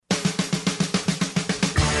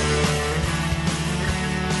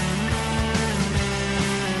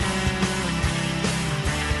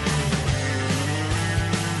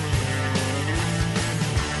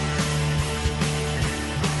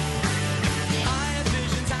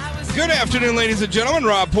Good afternoon, ladies and gentlemen.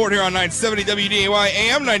 Rob Port here on 970 WDAY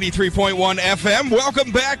AM, 93.1 FM.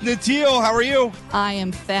 Welcome back, Natil. How are you? I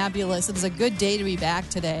am fabulous. It is a good day to be back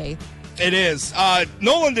today. It is.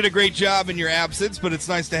 Nolan did a great job in your absence, but it's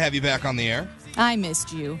nice to have you back on the air. I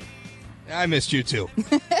missed you. I missed you, too.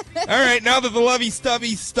 All right, now that the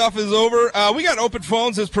lovey-stubby stuff is over, we got open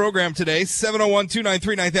phones this program today,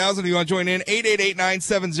 701-293-9000. If you want to join in,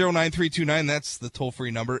 888-970-9329. That's the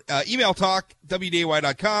toll-free number. Email talk,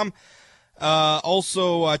 WDAY.com.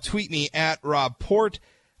 Also, tweet me at Rob Port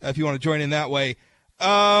if you want to join in that way.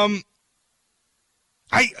 You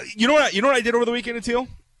know what I did over the weekend, Atil?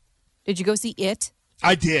 Did you go see It?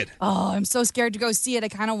 I did. Oh, I'm so scared to go see it. I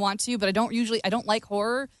kind of want to, but I don't like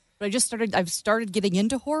horror. But I've started getting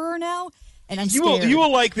into horror now, and I'm scared. You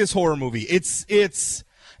will like this horror movie. It's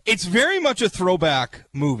very much a throwback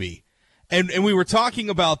movie, and we were talking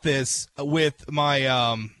about this with my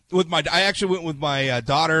I actually went with my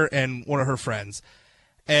daughter and one of her friends,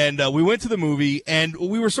 and we went to the movie, and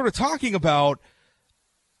we were sort of talking about,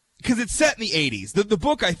 because it's set in the 80s. The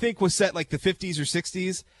book, I think, was set like the 50s or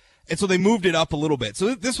 60s, and so they moved it up a little bit.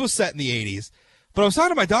 So this was set in the 80s. But I was talking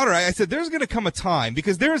to my daughter, I said, there's going to come a time,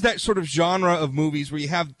 because there's that sort of genre of movies where you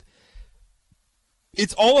have,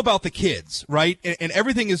 it's all about the kids, right? And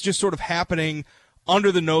everything is just sort of happening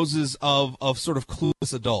under the noses of sort of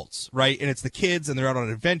clueless adults, right? And it's the kids, and they're out on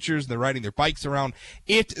adventures, and they're riding their bikes around.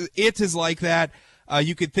 It is like that.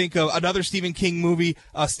 You could think of another Stephen King movie,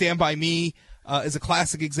 Stand By Me, is a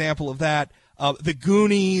classic example of that. The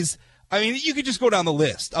Goonies. I mean, you could just go down the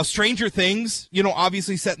list. Stranger Things,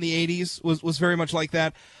 obviously set in the 80s, was very much like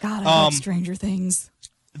that. God, I love Stranger Things.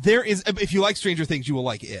 There is, if you like Stranger Things, you will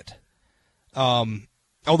like It.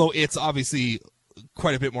 Although it's obviously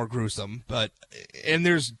quite a bit more gruesome, and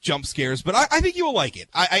there's jump scares, but I think you will like it.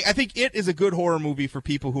 I think It is a good horror movie for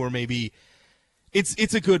people who are maybe.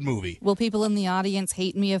 It's a good movie. Will people in the audience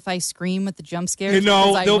hate me if I scream at the jump scares?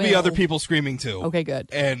 No, there'll be other people screaming too. Okay, good.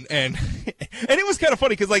 And it was kind of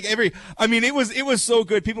funny because it was so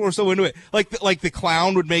good. People were so into it. Like the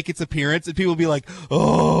clown would make its appearance and people would be like,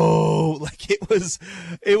 oh, like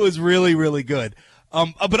it was really, really good.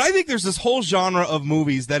 But I think there's this whole genre of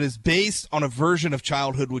movies that is based on a version of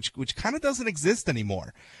childhood which kind of doesn't exist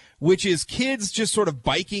anymore, which is kids just sort of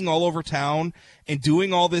biking all over town and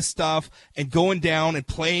doing all this stuff and going down and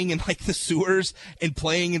playing in like the sewers and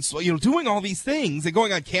playing in, doing all these things and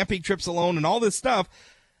going on camping trips alone and all this stuff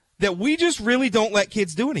that we just really don't let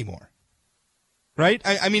kids do anymore. Right?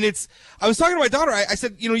 I was talking to my daughter. I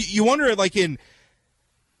said, you wonder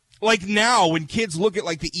like now when kids look at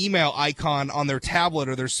like the email icon on their tablet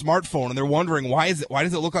or their smartphone and they're wondering why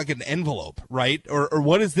does it look like an envelope, right? Or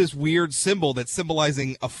what is this weird symbol that's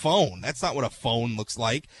symbolizing a phone? That's not what a phone looks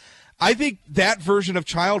like. I think that version of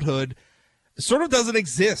childhood sort of doesn't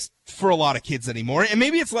exist for a lot of kids anymore. And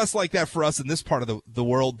maybe it's less like that for us in this part of the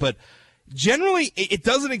world, but generally it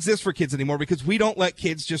doesn't exist for kids anymore because we don't let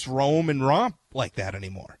kids just roam and romp like that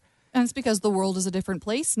anymore. And it's because the world is a different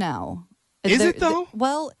place now. Is it though?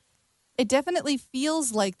 Well, it definitely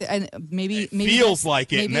feels like that, and maybe feels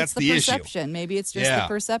like it, maybe and that's the issue. perception. Maybe it's just the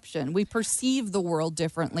perception. We perceive the world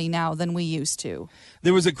differently now than we used to.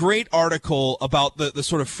 There was a great article about the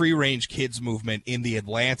sort of free-range kids movement in the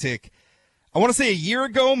Atlantic. I want to say a year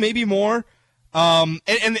ago, maybe more, and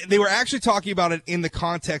they were actually talking about it in the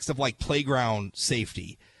context of like playground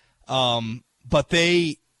safety. But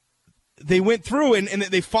they went through and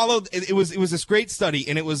they followed. It was this great study,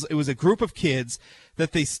 and it was a group of kids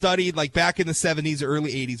that they studied like back in the 70s or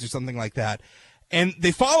early 80s or something like that. And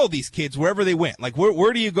they followed these kids wherever they went. Like,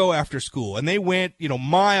 where do you go after school? And they went,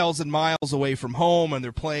 miles and miles away from home, and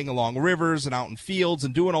they're playing along rivers and out in fields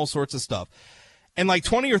and doing all sorts of stuff. And like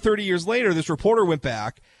 20 or 30 years later, this reporter went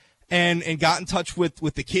back and got in touch with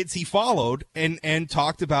the kids he followed and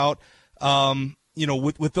talked about,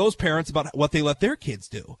 with those parents about what they let their kids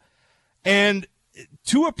do. And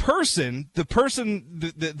to a person,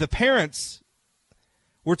 the parents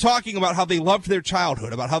were talking about how they loved their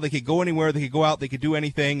childhood, about how they could go anywhere, they could go out, they could do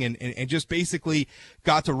anything, and just basically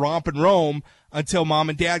got to romp and roam until mom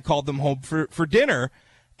and dad called them home for dinner.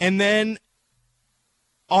 And then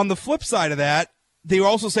on the flip side of that, they were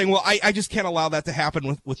also saying, well, I just can't allow that to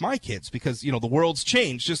happen with my kids because, the world's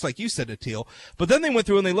changed, just like you said, Atil. But then they went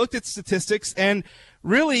through and they looked at statistics and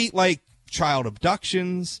really like child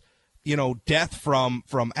abductions, death from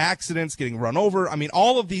accidents, getting run over. I mean,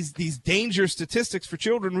 all of these danger statistics for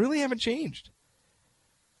children really haven't changed.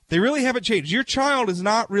 They really haven't changed. Your child is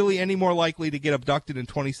not really any more likely to get abducted in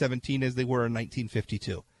 2017 as they were in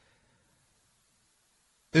 1952.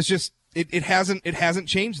 it hasn't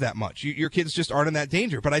changed that much. Your kids just aren't in that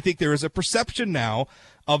danger. But I think there is a perception now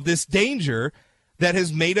of this danger that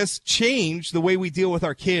has made us change the way we deal with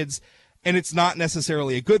our kids, and it's not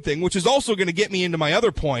necessarily a good thing, which is also going to get me into my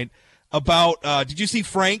other point about, did you see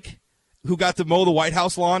Frank, who got to mow the White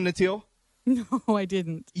House lawn, Natil? No, I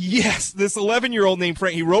didn't. Yes, this 11-year-old named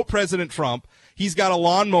Frank, he wrote President Trump. He's got a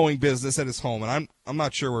lawn mowing business at his home, and I'm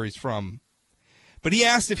not sure where he's from. But he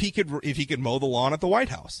asked if he could mow the lawn at the White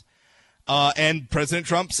House. And President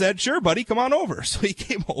Trump said, sure, buddy, come on over. So he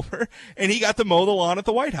came over, and he got to mow the lawn at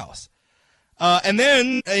the White House. And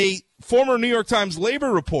then a former New York Times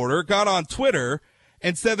labor reporter got on Twitter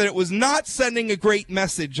and said that it was not sending a great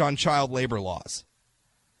message on child labor laws.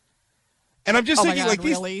 And I'm just thinking, my God, like,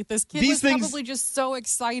 really? This kid was probably just so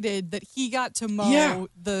excited that he got to mow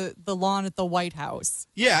the lawn at the White House.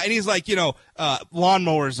 Yeah, and he's like,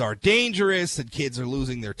 lawnmowers are dangerous and kids are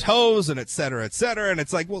losing their toes and et cetera, et cetera. And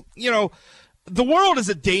it's like, well, the world is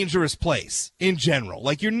a dangerous place in general.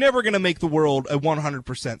 Like, you're never going to make the world a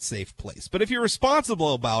 100% safe place. But if you're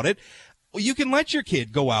responsible about it, you can let your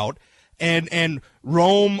kid go out and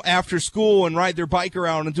roam after school and ride their bike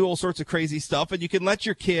around and do all sorts of crazy stuff. And you can let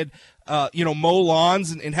your kid, mow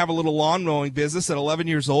lawns and have a little lawn mowing business at 11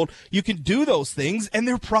 years old. You can do those things, and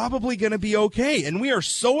they're probably going to be okay. And we are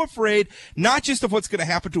so afraid, not just of what's going to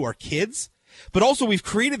happen to our kids, but also we've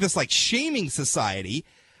created this like shaming society.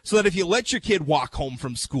 So that if you let your kid walk home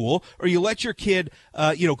from school, or you let your kid,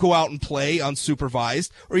 go out and play unsupervised,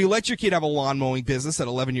 or you let your kid have a lawn mowing business at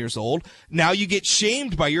 11 years old, now you get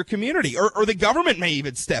shamed by your community, or the government may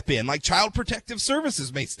even step in, like Child Protective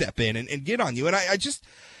Services may step in and get on you. And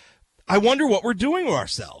I wonder what we're doing to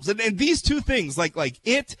ourselves. And these two things, like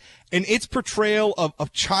it and its portrayal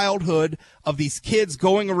of childhood, of these kids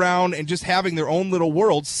going around and just having their own little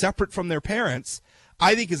world separate from their parents,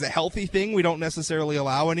 I think is a healthy thing we don't necessarily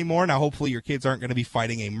allow anymore. Now, hopefully your kids aren't going to be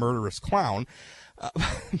fighting a murderous clown.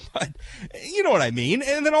 But you know what I mean?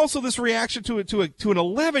 And then also this reaction to an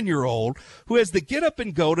 11-year-old who has the get up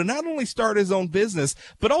and go to not only start his own business,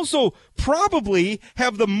 but also probably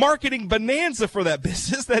have the marketing bonanza for that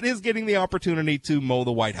business that is getting the opportunity to mow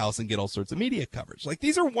the White House and get all sorts of media coverage. Like,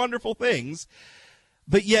 these are wonderful things.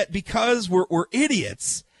 But yet, because we're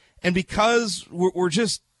idiots, and because we're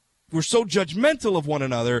so judgmental of one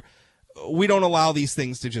another, we don't allow these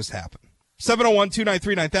things to just happen.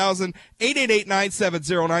 701-293-9000,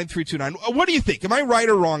 888-970-9329. What do you think? Am I right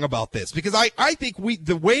or wrong about this? Because I think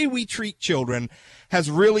the way we treat children has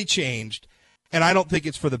really changed, and I don't think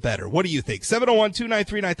it's for the better. What do you think?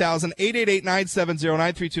 701-293-9000,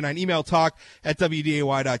 888-970-9329. Email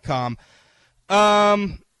talk@wday.com.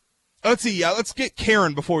 Let's see. Let's get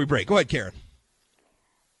Karen before we break. Go ahead, Karen.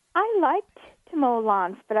 I liked to mow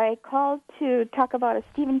lawns, but I called to talk about a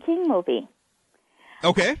Stephen King movie.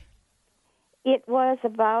 Okay. It was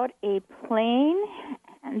about a plane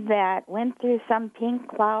that went through some pink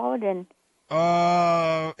cloud and...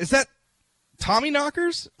 Is that Tommy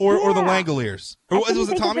Knockers or the Langoliers? Or was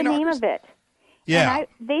it Tommy Knockers? The name of it. Yeah. And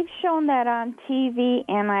they've shown that on TV,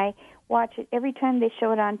 and I watch it every time they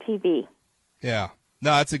show it on TV. Yeah.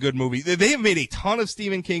 No, that's a good movie. They have made a ton of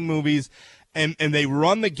Stephen King movies, and they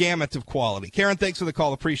run the gamut of quality. Karen, thanks for the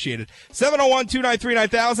call. Appreciate it.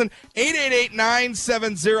 701-293-9000,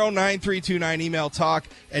 888-970-9329. Email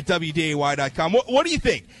talk@wday.com. What do you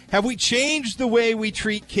think? Have we changed the way we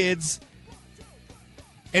treat kids?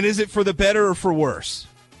 And is it for the better or for worse?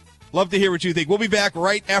 Love to hear what you think. We'll be back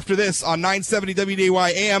right after this on 970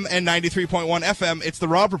 WDAY AM and 93.1 FM. It's the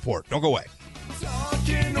Rob Report. Don't go away.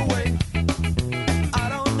 Talking away. I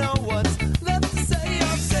don't know what's left to say.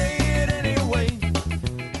 I'll say it anyway.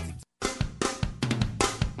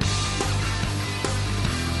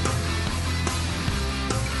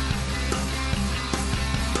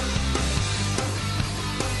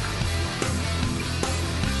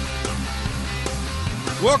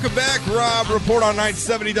 Welcome back. Rob Report on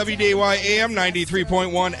 970 WDAY AM,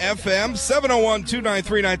 93.1 FM,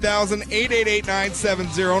 701-293-9000,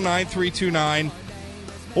 888-970-9329.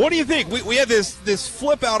 What do you think? We had this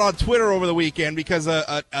flip out on Twitter over the weekend because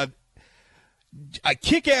a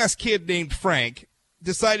kick-ass kid named Frank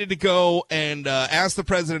decided to go and ask the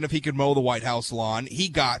president if he could mow the White House lawn. He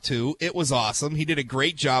got to. It was awesome. He did a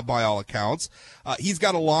great job by all accounts. He's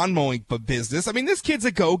got a lawn mowing business. I mean, this kid's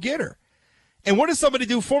a go-getter. And what does somebody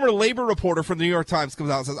do? Former labor reporter from the New York Times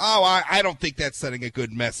comes out and says, I don't think that's sending a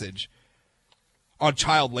good message on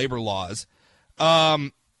child labor laws.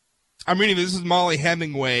 I'm reading this is Molly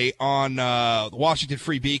Hemingway on the Washington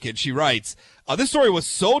Free Beacon. She writes, this story was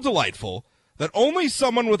so delightful that only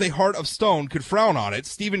someone with a heart of stone could frown on it.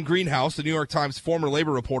 Stephen Greenhouse, the New York Times former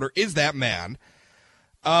labor reporter, is that man.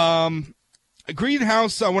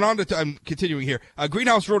 Greenhouse went on to, I'm continuing here.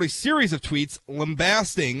 Greenhouse wrote a series of tweets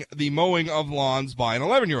lambasting the mowing of lawns by an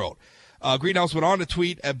 11-year-old. Greenhouse went on to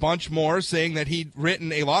tweet a bunch more, saying that he'd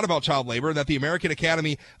written a lot about child labor, that the American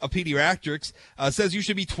Academy of Pediatrics says you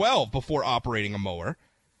should be 12 before operating a mower,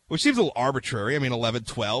 which seems a little arbitrary. I mean, 11,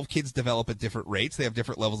 12, kids develop at different rates. They have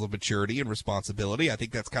different levels of maturity and responsibility. I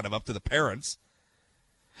think that's kind of up to the parents.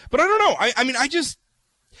 But I don't know. I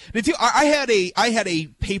had a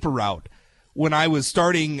paper route when I was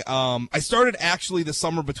starting. I started actually the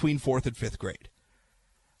summer between 4th and 5th grade.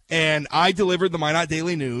 And I delivered the Minot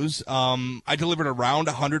Daily News. I delivered around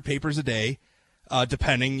 100 papers a day,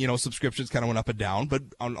 depending, subscriptions kind of went up and down, but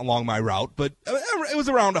along my route. But it was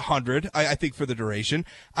around 100, I think, for the duration.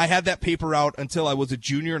 I had that paper route until I was a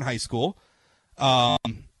junior in high school. So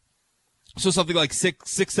something like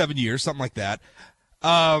 7 years, something like that.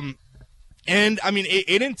 And I mean,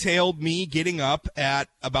 it entailed me getting up at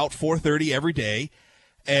about 4:30 every day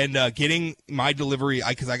and getting my delivery,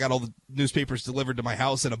 because I got all the newspapers delivered to my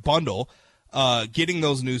house in a bundle, getting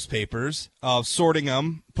those newspapers, sorting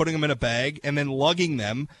them, putting them in a bag, and then lugging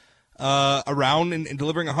them around and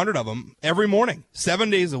delivering 100 of them every morning, 7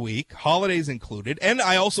 days a week, holidays included. And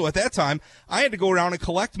I also, at that time, I had to go around and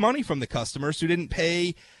collect money from the customers who didn't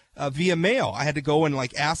pay via mail. I had to go and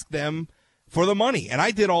ask them for the money. And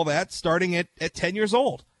I did all that starting at 10 years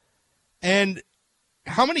old. And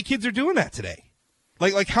how many kids are doing that today?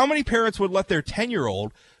 Like how many parents would let their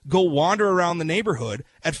 10-year-old go wander around the neighborhood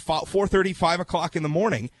at 4:30, 5 o'clock in the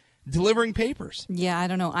morning delivering papers? Yeah, I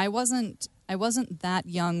don't know. I wasn't that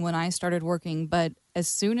young when I started working, but as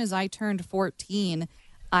soon as I turned 14,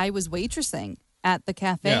 I was waitressing at the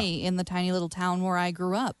cafe in the tiny little town where I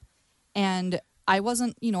grew up. And I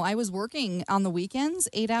wasn't, I was working on the weekends,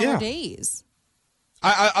 8-hour days.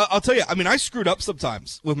 I'll tell you, I mean, I screwed up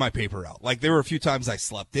sometimes with my paper route. Like, there were a few times I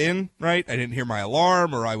slept in, right? I didn't hear my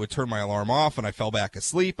alarm, or I would turn my alarm off and I fell back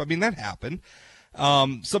asleep. I mean, that happened.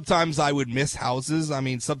 Sometimes I would miss houses. I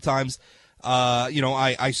mean, sometimes,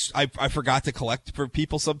 I forgot to collect for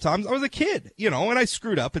people sometimes. I was a kid, and I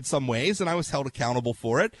screwed up in some ways and I was held accountable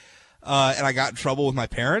for it. And I got in trouble with my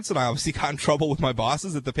parents, and I obviously got in trouble with my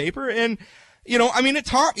bosses at the paper. And, it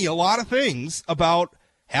taught me a lot of things about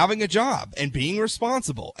having a job and being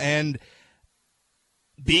responsible and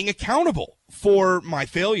being accountable for my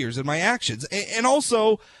failures and my actions. And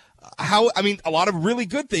also a lot of really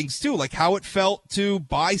good things too, like how it felt to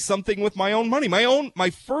buy something with my own money. My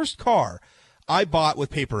first car I bought with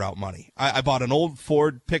paper route money. I bought an old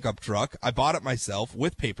Ford pickup truck. I bought it myself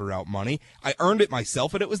with paper route money. I earned it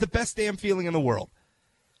myself, and it was the best damn feeling in the world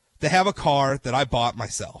to have a car that I bought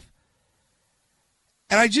myself.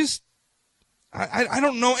 And I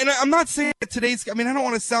don't know, and I'm not saying that I don't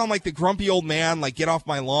want to sound like the grumpy old man, like get off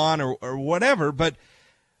my lawn or whatever, but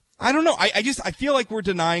I don't know. I feel like we're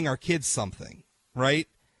denying our kids something, right?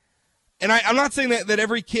 And I'm not saying that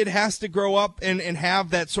every kid has to grow up and have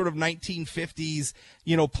that sort of 1950s,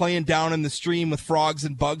 playing down in the stream with frogs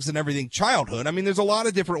and bugs and everything childhood. I mean, there's a lot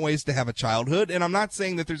of different ways to have a childhood, and I'm not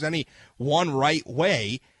saying that there's any one right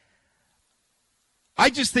way. I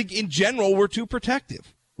just think in general we're too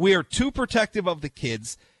protective. We are too protective of the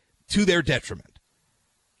kids to their detriment.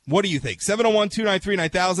 What do you think?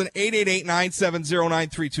 701-293-9000,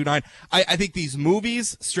 888-970-9329. I think these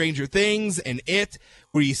movies, Stranger Things and It,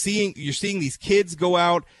 where you're seeing these kids go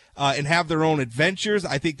out and have their own adventures,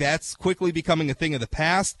 I think that's quickly becoming a thing of the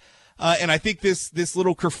past. And I think this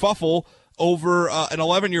little kerfuffle over an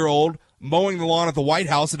 11-year-old mowing the lawn at the White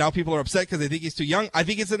House, and now people are upset because they think he's too young. I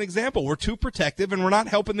think it's an example. We're too protective, and we're not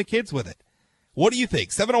helping the kids with it. What do you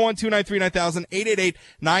think? 701-293-9000,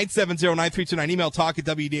 888-970-9329. Email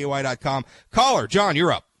talk@wday.com. Caller, John,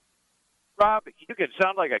 you're up. Rob, you can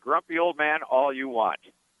sound like a grumpy old man all you want.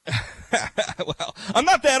 Well, I'm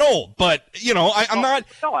not that old, but, I'm not.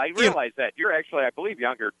 No, I realize that. You're actually, I believe,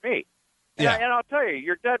 younger than me. Yeah. And I'll tell you,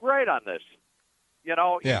 you're dead right on this. Yeah.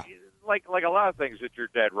 Like a lot of things that you're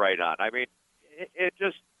dead right on. I mean, it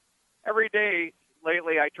just, every day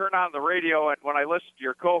lately I turn on the radio, and when I listen to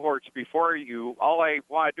your cohorts before you, all I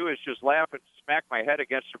want to do is just laugh and smack my head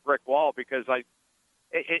against a brick wall, because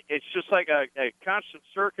it's just like a constant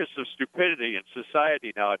circus of stupidity in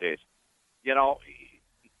society nowadays.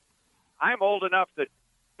 I'm old enough that,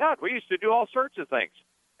 God, we used to do all sorts of things.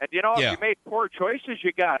 And, if you made poor choices,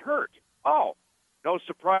 you got hurt. Oh, no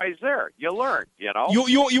surprise there. You learn, You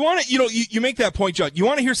want to, you make that point, John. You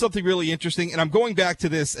want to hear something really interesting, and I'm going back to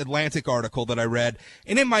this Atlantic article that I read,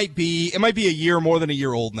 and it might be a year, more than a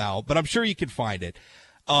year old now, but I'm sure you can find it.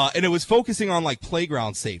 and it was focusing on like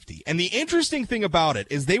playground safety. And the interesting thing about it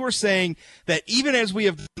is they were saying that even as we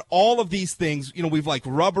have done all of these things, we've like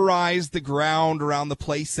rubberized the ground around the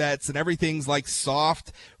play sets and everything's like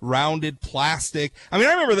soft, rounded plastic. I mean,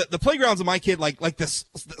 I remember that the playgrounds of my kid, like the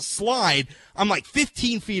slide, I'm like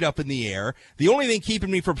 15 feet up in the air. The only thing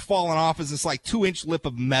keeping me from falling off is this like 2-inch lip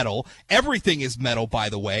of metal. Everything is metal, by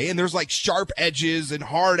the way. And there's like sharp edges and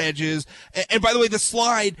hard edges. And by the way, the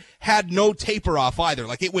slide had no taper off either.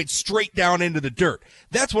 Like it went straight down into the dirt.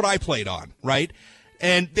 That's what I played on, right?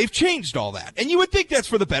 And they've changed all that. And you would think that's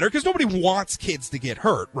for the better because nobody wants kids to get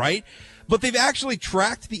hurt, right? But they've actually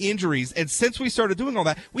tracked the injuries. And since we started doing all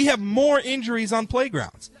that, we have more injuries on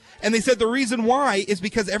playgrounds. And they said the reason why is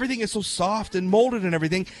because everything is so soft and molded and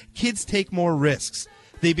everything, kids take more risks.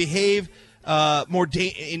 They behave more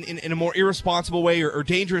in a more irresponsible way or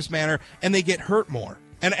dangerous manner, and they get hurt more.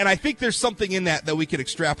 And I think there's something in that we could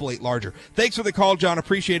extrapolate larger. Thanks for the call, John.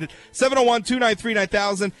 Appreciate it.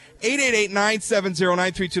 701-293-9000,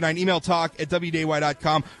 888-970-9329. Email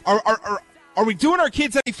talk@wday.com. Are we doing our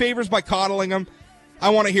kids any favors by coddling them?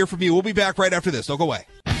 I want to hear from you. We'll be back right after this. Don't go away.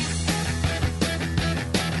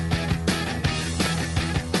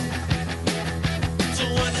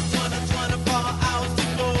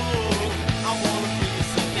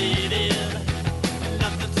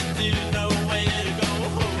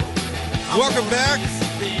 Welcome back.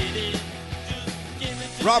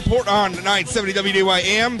 Rob Port on 970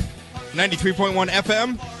 WDYAM, 93.1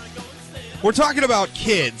 FM. We're talking about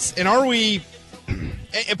kids, and are we...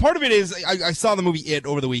 And part of it is, I saw the movie It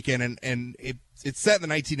over the weekend, and it's set in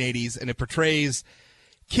the 1980s, and it portrays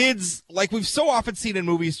kids like we've so often seen in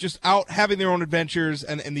movies, just out having their own adventures,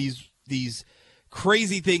 and these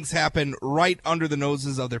crazy things happen right under the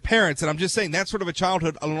noses of their parents. And I'm just saying that sort of a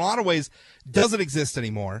childhood, in a lot of ways, doesn't exist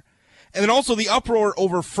anymore. And then also the uproar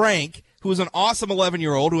over Frank, who was an awesome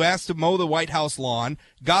 11-year-old who asked to mow the White House lawn,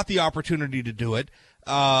 got the opportunity to do it.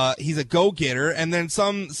 He's a go-getter. And then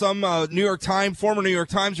some former New York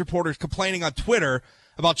Times reporters complaining on Twitter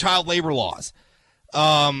about child labor laws.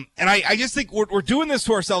 And I just think we're doing this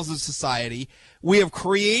to ourselves as a society. We have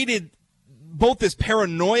created both this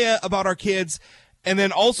paranoia about our kids and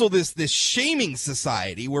then also this shaming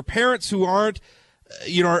society where parents who aren't,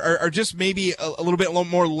 are just maybe a little bit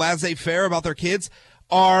more laissez-faire about their kids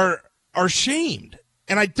are shamed.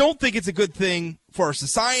 And I don't think it's a good thing for our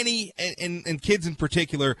society and kids in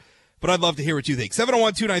particular, but I'd love to hear what you think.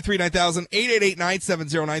 701-293-9000,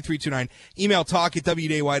 888-970-9329, email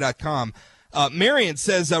talk@wday.com. Marion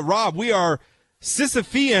says, Rob, we are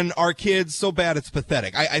Sisyphean our kids so bad it's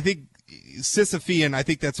pathetic. I think Sisyphean, I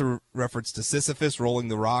think that's a reference to Sisyphus rolling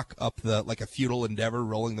the rock up like a futile endeavor,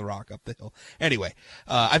 rolling the rock up the hill. Anyway,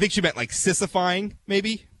 I think she meant like sisyphying,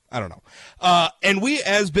 maybe. I don't know. And we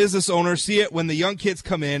as business owners see it when the young kids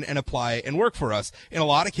come in and apply and work for us. In a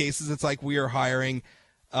lot of cases, it's like we are hiring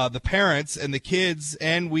the parents and the kids,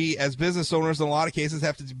 and we as business owners in a lot of cases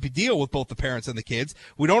have to deal with both the parents and the kids.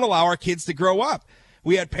 We don't allow our kids to grow up.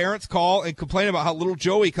 We had parents call and complain about how little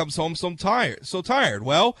Joey comes home so tired.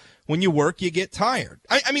 Well, when you work, you get tired.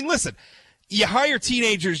 I mean, listen, you hire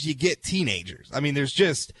teenagers, you get teenagers. I mean, there's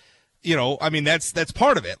just, that's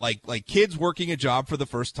part of it. Like kids working a job for the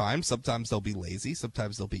first time, sometimes they'll be lazy,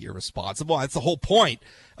 sometimes they'll be irresponsible. That's the whole point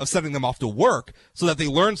of sending them off to work so that they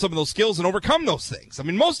learn some of those skills and overcome those things. I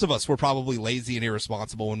mean, most of us were probably lazy and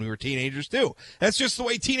irresponsible when we were teenagers too. That's just the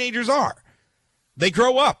way teenagers are. They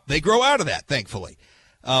grow up. They grow out of that, thankfully.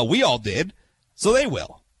 We all did, so they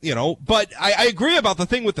will, but I agree about the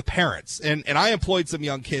thing with the parents, and I employed some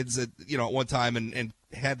young kids at one time and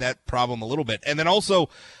had that problem a little bit. And then also,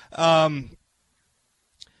 I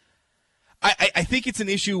think it's an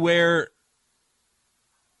issue where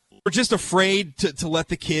we're just afraid to let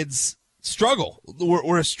the kids struggle.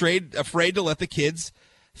 We're afraid to let the kids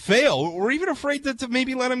fail. We're even afraid to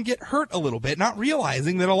maybe let them get hurt a little bit, not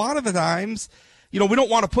realizing that a lot of the times, we don't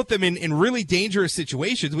want to put them in really dangerous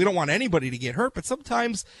situations. We don't want anybody to get hurt, but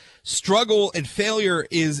sometimes struggle and failure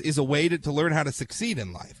is a way to learn how to succeed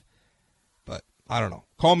in life. But I don't know.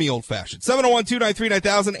 Call me old-fashioned.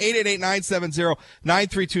 701-293-9000,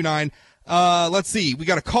 888-970-9329. Let's see. We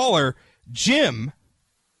got a caller, Jim.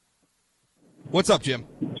 What's up, Jim?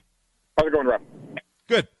 How's it going, Rob?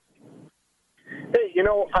 Good. Hey,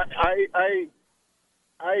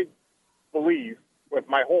 I believe with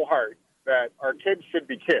my whole heart that our kids should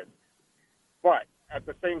be kids. But at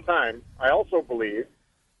the same time, I also believe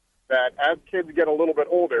that as kids get a little bit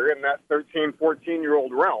older in that 13,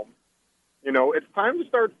 14-year-old realm, it's time to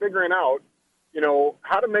start figuring out,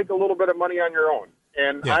 how to make a little bit of money on your own.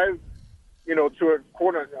 And yeah. I've, to a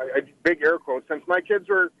quote, a big air quote, since my kids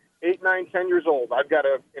were 8, 9, 10 years old. I've got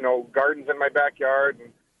gardens in my backyard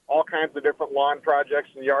and all kinds of different lawn projects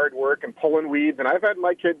and yard work and pulling weeds. And I've had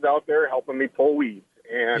my kids out there helping me pull weeds.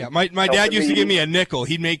 And yeah, my dad used to give me a nickel.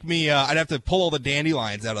 He'd make me, I'd have to pull all the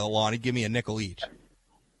dandelions out of the lawn. He'd give me a nickel each.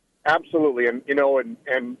 Absolutely. And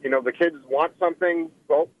the kids want something.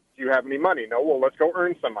 Well, do you have any money? No. Well, let's go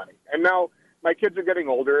earn some money. And now my kids are getting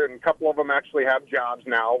older, and a couple of them actually have jobs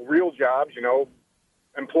now, real jobs,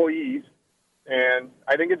 employees. And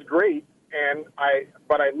I think it's great.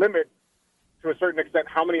 But I limit to a certain extent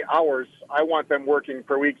how many hours I want them working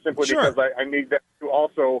per week, simply Sure. because I need them to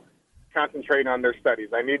also concentrate on their studies.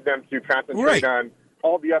 I need them to concentrate on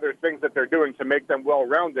all the other things that they're doing to make them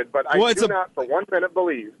well-rounded. But I do not for 1 minute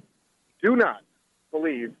believe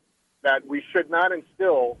that we should not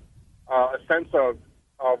instill a sense of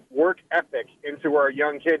work ethic into our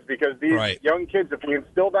young kids, because these young kids, if we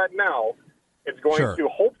instill that now, it's going to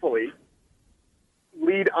hopefully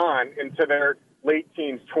lead on into their late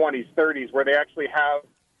teens, 20s, 30s, where they actually have,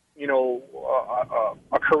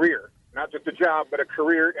 a career, not just a job, but a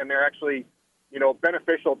career, and they're actually,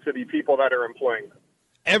 beneficial to the people that are employing them.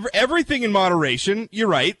 Everything in moderation, you're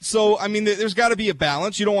right. So, I mean, there's got to be a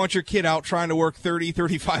balance. You don't want your kid out trying to work 30,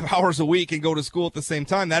 35 hours a week and go to school at the same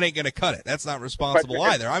time. That ain't going to cut it. That's not responsible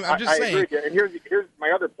either. I'm just saying. I agree. And here's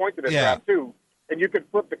my other point to this, Rob, too. And you could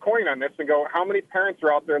flip the coin on this and go, how many parents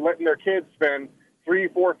are out there letting their kids spend 3,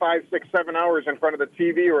 4, 5, 6, 7 hours in front of the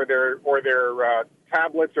TV or their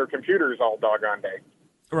tablets or computers all doggone day?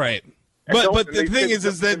 Right. But the thing is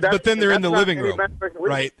that then they're in the living room,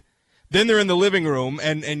 right? Then they're in the living room,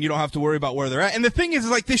 and you don't have to worry about where they're at. And the thing is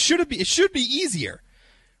like, it should be easier,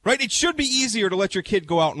 right? It should be easier to let your kid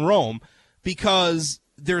go out and roam because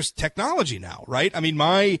there's technology now, right? I mean,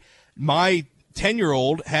 my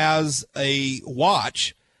 10-year-old has a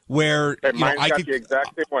watch where I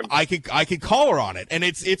could call her on it, and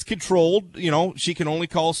it's controlled. She can only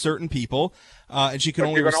call certain people, and she can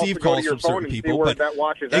only receive calls from certain people. But that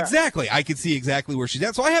watch is exactly, I can see exactly where she's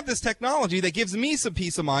at. So I have this technology that gives me some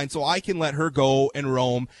peace of mind, so I can let her go and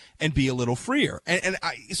roam and be a little freer.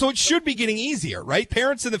 So it should be getting easier, right?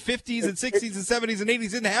 Parents in the 50s and 60s and 70s and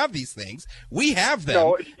 80s didn't have these things. We have them.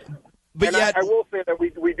 No, but yet, I will say that we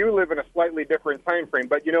do live in a slightly different time frame.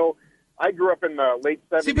 But I grew up in the late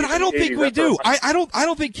 70s. See, but I don't think we do. I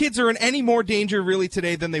don't think kids are in any more danger really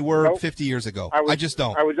today than they were 50 years ago. I just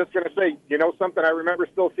don't. I was just going to say, something. I remember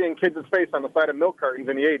still seeing kids' face on the side of milk cartons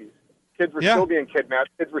in the 80s. Kids were still being kidnapped.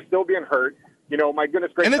 Kids were still being hurt. My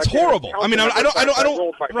goodness gracious. And it's horrible. I mean, I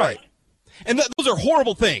don't. Right. And those are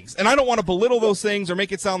horrible things. And I don't want to belittle those things or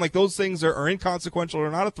make it sound like those things are inconsequential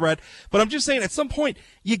or not a threat. But I'm just saying, at some point,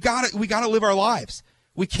 we gotta live our lives.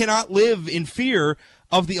 We cannot live in fear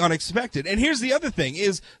of the unexpected. And here's the other thing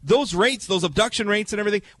is those rates, those abduction rates and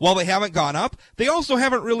everything, while they haven't gone up, they also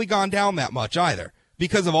haven't really gone down that much either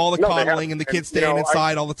because of all the coddling and the kids staying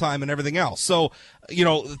inside all the time and everything else. So,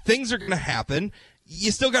 things are going to happen.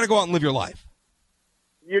 You still got to go out and live your life.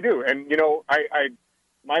 You do. And,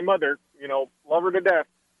 my mother, love her to death.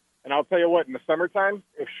 And I'll tell you what, in the summertime,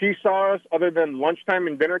 if she saw us other than lunchtime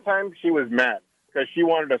and dinner time, she was mad. Because she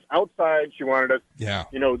wanted us outside, she wanted us,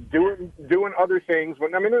 doing other things.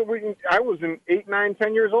 I was 8, 9,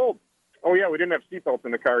 10 years old. Oh yeah, we didn't have seatbelts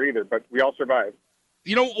in the car either, but we all survived.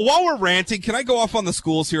 While we're ranting, can I go off on the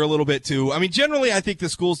schools here a little bit too? I mean, generally, I think the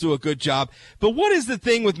schools do a good job. But what is the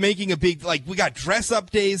thing with making a big we got dress up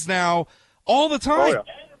days now all the time? Oh, yeah.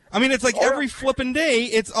 I mean, it's like every flipping day,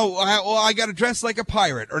 it's, I got to dress like a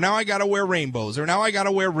pirate, or now I got to wear rainbows, or now I got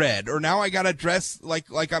to wear red, or now I got to dress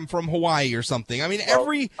like I'm from Hawaii or something. I mean,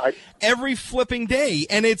 every flipping day.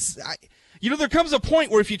 And it's, there comes a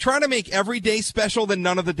point where if you try to make every day special, then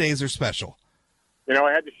none of the days are special.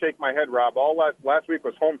 I had to shake my head, Rob. All last week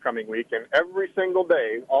was homecoming week, and every single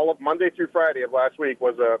day, all of Monday through Friday of last week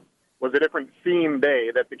was a different theme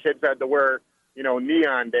day that the kids had to wear,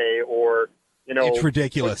 neon day or, it's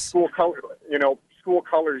ridiculous. School colors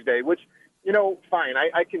day, which, fine.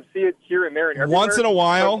 I can see it here and there and everywhere. Once in a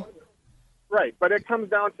while. Right. But it comes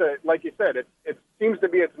down to, like you said, it seems to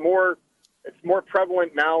be it's more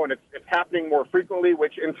prevalent now, and it's happening more frequently,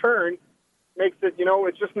 which in turn makes it,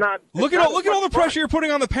 it's just not. Look at all the pressure you're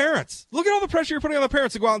putting on the parents. Look at all the pressure you're putting on the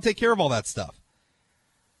parents to go out and take care of all that stuff.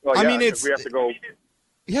 Well, I mean, we have to go,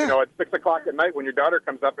 at 6 o'clock at night when your daughter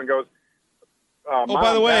comes up and goes, Mom,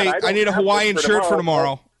 by the way, Dad, I need a Hawaiian shirt for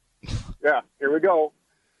tomorrow. Yeah, here we go.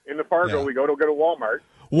 In the Fargo, we go to Walmart.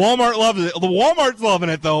 Walmart loves it. The Walmart's loving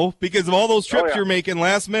it, though, because of all those trips you're making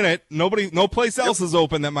last minute. No place else is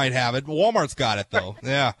open that might have it. Walmart's got it, though.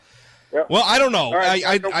 Yeah. Yep. Well, I don't know.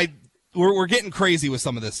 Right, we're getting crazy with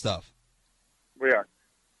some of this stuff. We are.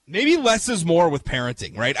 maybe less is more with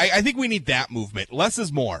parenting, right? I think we need that movement. Less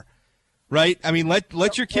is more, right? I mean,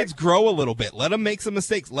 let your kids grow a little bit. Let them make some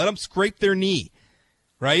mistakes. Let them scrape their knee,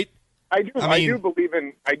 right? I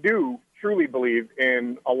do truly believe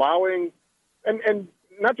in allowing, and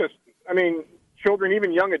not just, I mean, children,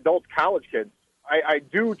 even young adults, college kids. I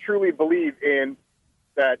do truly believe in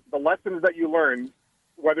that the lessons that you learn,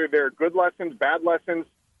 whether they're good lessons, bad lessons,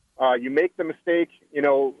 you make the mistake. You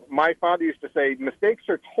know, my father used to say, mistakes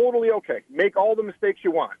are totally okay. Make all the mistakes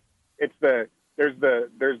you want. There's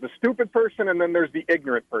the stupid person, and then there's the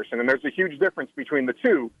ignorant person, and there's a huge difference between the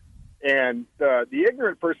two. And the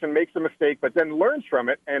ignorant person makes a mistake, but then learns from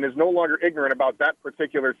it and is no longer ignorant about that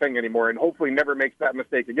particular thing anymore, and hopefully never makes that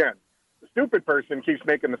mistake again. The stupid person keeps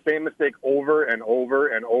making the same mistake over and over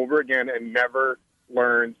and over again and never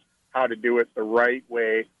learns how to do it the right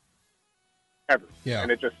way ever. Yeah.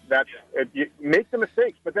 And you make the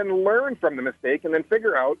mistakes, but then learn from the mistake and then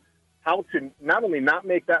figure out how to not only not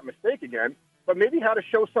make that mistake again, but maybe how to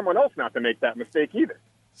show someone else not to make that mistake either.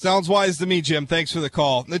 Sounds wise to me, Jim. Thanks for the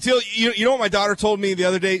call. Natil, you know what my daughter told me the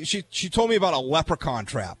other day? She told me about a leprechaun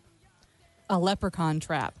trap. A leprechaun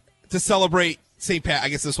trap. To celebrate St. Pat, I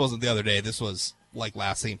guess this wasn't the other day. This was like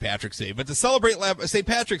last St. Patrick's Day. But to celebrate St.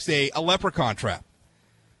 Patrick's Day, a leprechaun trap.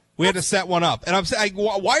 We had to set one up. And I'm saying,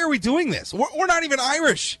 why are we doing this? We're not even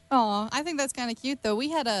Irish. Oh, I think that's kind of cute, though. We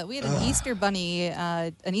had an Easter bunny.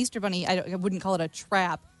 I wouldn't call it a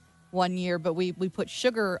trap one year, but we put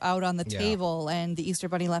sugar out on the table, and the Easter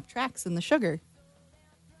bunny left tracks in the sugar.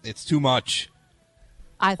 It's too much.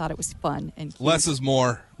 I thought it was fun and cute. Less is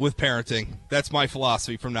more with parenting. That's my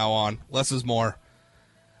philosophy from now on. Less is more.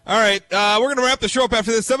 All right, we're going to wrap the show up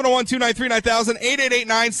after this. 701-293-9000,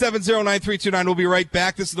 888-970-9329. We'll be right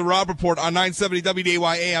back. This is the Rob Report on 970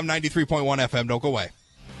 WDAY AM 93.1 FM. Don't go away.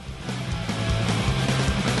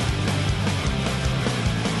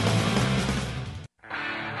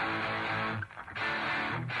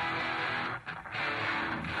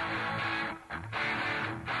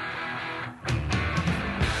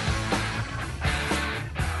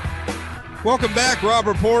 Welcome back, Rob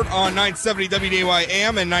Report on 970 WDAY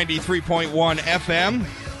AM and 93.1 FM.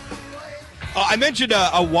 I mentioned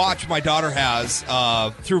a watch my daughter has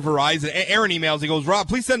through Verizon. Aaron emails. He goes, Rob,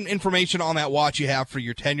 please send information on that watch you have for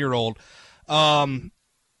your 10-year-old. Aaron,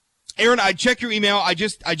 I checked your email. I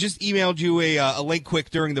just emailed you a link quick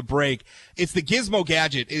during the break. It's the Gizmo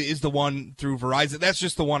Gadget is the one through Verizon. That's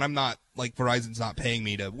just the one. I'm not, like, Verizon's not paying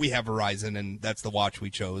me to. We have Verizon, and that's the watch we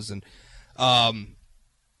chose. And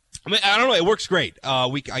I mean, I don't know. It works great.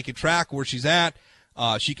 I can track where she's at.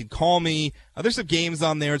 She can call me. There's some games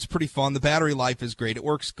on there. It's pretty fun. The battery life is great. It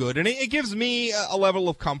works good. And it gives me a level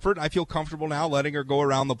of comfort. I feel comfortable now letting her go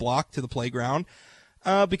around the block to the playground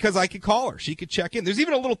because I could call her. She could check in. There's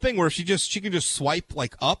even a little thing where she can just swipe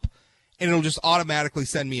like up, and it'll just automatically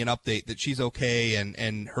send me an update that she's okay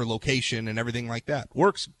and her location and everything like that.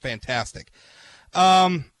 Works fantastic.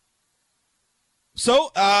 Yeah.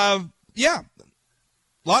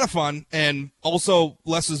 A lot of fun, and also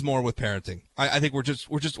less is more with parenting. I think we're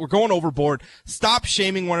going overboard. Stop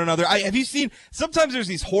shaming one another. Have you seen? Sometimes there's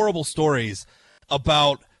these horrible stories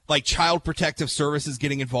about like Child Protective Services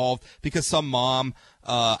getting involved because some mom.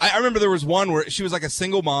 I remember there was one where she was like a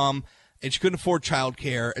single mom and she couldn't afford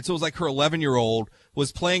childcare, and so it was like her 11-year-old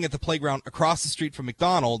was playing at the playground across the street from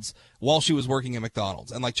McDonald's while she was working at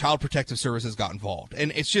McDonald's, and like Child Protective Services got involved,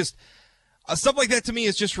 and it's just. Stuff like that to me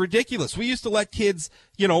is just ridiculous. We used to let kids,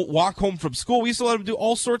 walk home from school. We used to let them do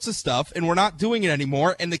all sorts of stuff, and we're not doing it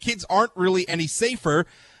anymore. And the kids aren't really any safer,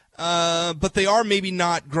 but they are maybe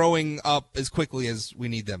not growing up as quickly as we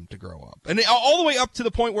need them to grow up. And all the way up to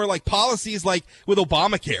the point where, like, policies like with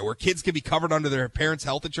Obamacare, where kids can be covered under their parents'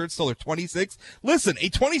 health insurance till they're 26. Listen, a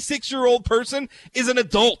 26-year-old person is an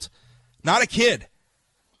adult, not a kid.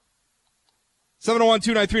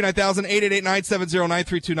 701-293-9000,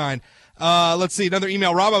 888-970-9329. Let's see, another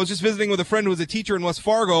email. Rob, I was just visiting with a friend who was a teacher in West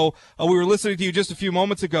Fargo. We were listening to you just a few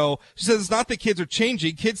moments ago. She says it's not that kids are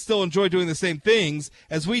changing. Kids still enjoy doing the same things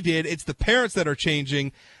as we did. It's the parents that are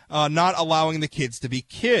changing, not allowing the kids to be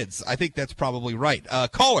kids. I think that's probably right.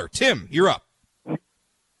 Caller, Tim, you're up.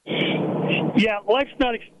 Yeah, life's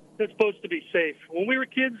not supposed to be safe. When we were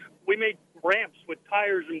kids, we made ramps with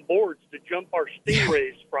tires and boards to jump our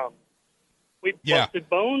stingrays from. We busted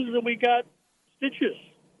bones and we got stitches.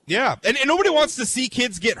 Yeah, and nobody wants to see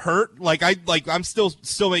kids get hurt. I'm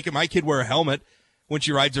still making my kid wear a helmet when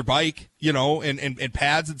she rides her bike, and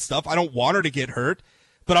pads and stuff. I don't want her to get hurt,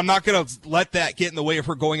 but I'm not going to let that get in the way of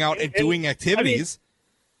her going out and doing activities.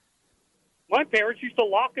 My parents used to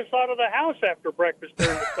lock us out of the house after breakfast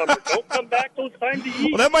during the summer. Don't come back till it's time to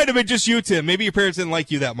eat. Well, that might have been just you, Tim. Maybe your parents didn't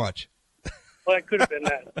like you that much. Well, it could have been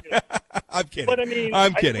that. You know. I'm kidding. But, I mean,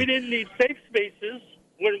 I'm kidding. We didn't need safe spaces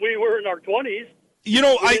when we were in our 20s. You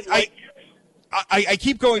know, I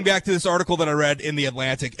keep going back to this article that I read in The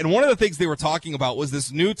Atlantic, and one of the things they were talking about was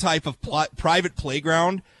this new type of private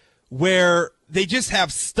playground where they just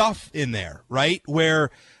have stuff in there, right?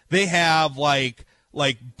 Where they have like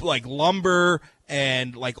lumber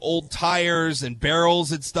and like old tires and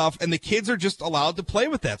barrels and stuff, and the kids are just allowed to play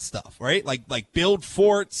with that stuff, right? Like build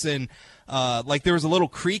forts and like there was a little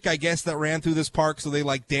creek, I guess, that ran through this park, so they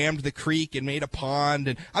like dammed the creek and made a pond.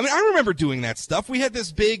 And I mean, I remember doing that stuff. We had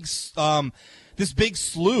this big slough,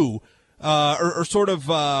 or sort of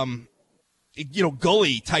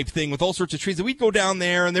gully type thing with all sorts of trees. And we'd go down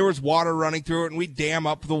there, and there was water running through it, and we'd dam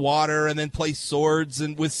up the water and then play swords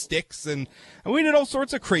and with sticks, and we did all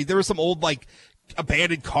sorts of crazy. There were some old like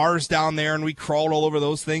abandoned cars down there, and we crawled all over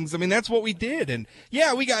those things. I mean, that's what we did. And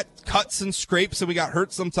yeah, we got cuts and scrapes and we got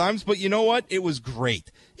hurt sometimes, but you know what? It was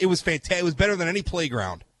great. It was fantastic. It was better than any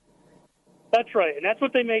playground. That's right, and that's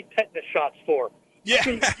what they make tetanus shots for. Yeah.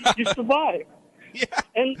 You survive. Yeah.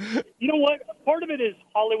 And you know what? Part of it is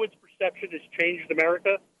Hollywood's perception has changed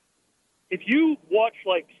America. If you watch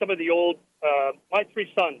like some of the old My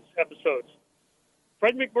Three Sons episodes,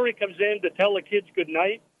 Fred McMurray comes in to tell the kids good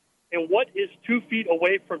night, and what is 2 feet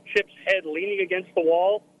away from Chip's head leaning against the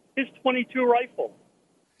wall? His .22 rifle.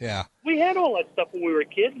 Yeah. We had all that stuff when we were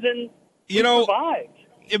kids, and we survived.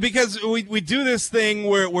 Because we do this thing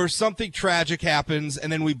where something tragic happens,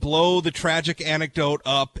 and then we blow the tragic anecdote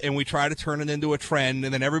up, and we try to turn it into a trend,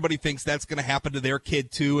 and then everybody thinks that's going to happen to their kid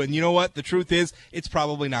too. And you know what? The truth is, it's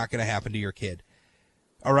probably not going to happen to your kid.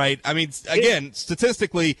 All right? I mean, again,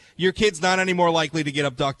 statistically, your kid's not any more likely to get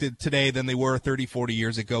abducted today than they were 30, 40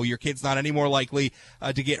 years ago. Your kid's not any more likely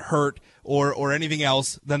to get hurt or anything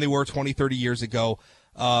else than they were 20, 30 years ago.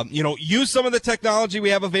 Use some of the technology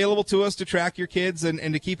we have available to us to track your kids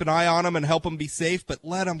and to keep an eye on them and help them be safe, but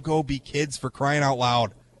let them go be kids, for crying out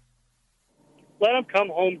loud. Let them come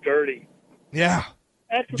home dirty. Yeah.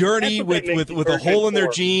 Dirty with a hole in their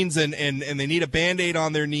jeans and they need a Band-Aid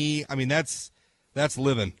on their knee. I mean, that's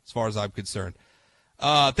living as far as I'm concerned.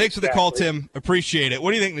 Thanks for the call, Tim. Appreciate it.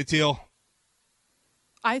 What do you think, Natil?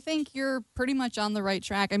 I think you're pretty much on the right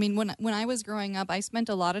track. I mean, when I was growing up, I spent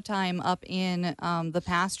a lot of time up in the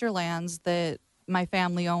pasture lands that my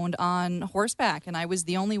family owned on horseback, and I was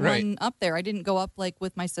the only one up there. I didn't go up like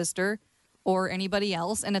with my sister or anybody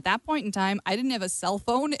else. And at that point in time, I didn't have a cell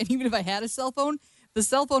phone, and even if I had a cell phone, the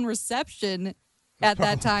cell phone reception at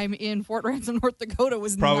that time in Fort Ransom, North Dakota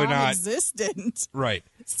was probably non-existent. Right.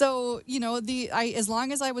 So, as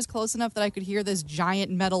long as I was close enough that I could hear this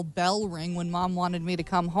giant metal bell ring when Mom wanted me to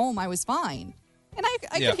come home, I was fine. And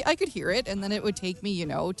I could hear it, and then it would take me,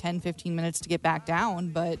 10, 15 minutes to get back down,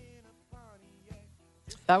 but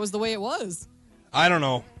that was the way it was. I don't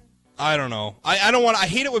know. I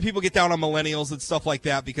hate it when people get down on millennials and stuff like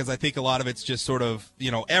that, because I think a lot of it's just sort of,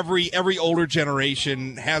 every older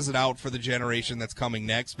generation has it out for the generation that's coming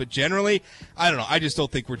next. But generally, I don't know. I just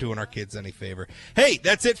don't think we're doing our kids any favor. Hey,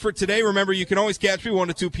 that's it for today. Remember, you can always catch me 1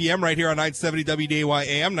 to 2 p.m. right here on 970 WDAY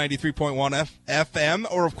AM, 93.1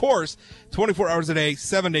 FM, or, of course, 24 hours a day,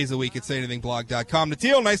 7 days a week at sayanythingblog.com.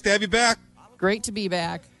 Natil, nice to have you back. Great to be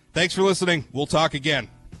back. Thanks for listening. We'll talk again.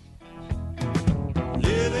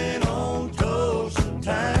 Living on toast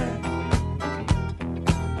time.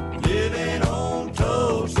 Living on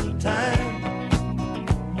toast time.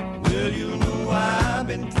 Well, you know I've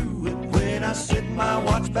been through it when I set my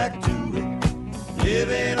watch back to it.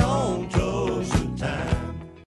 Living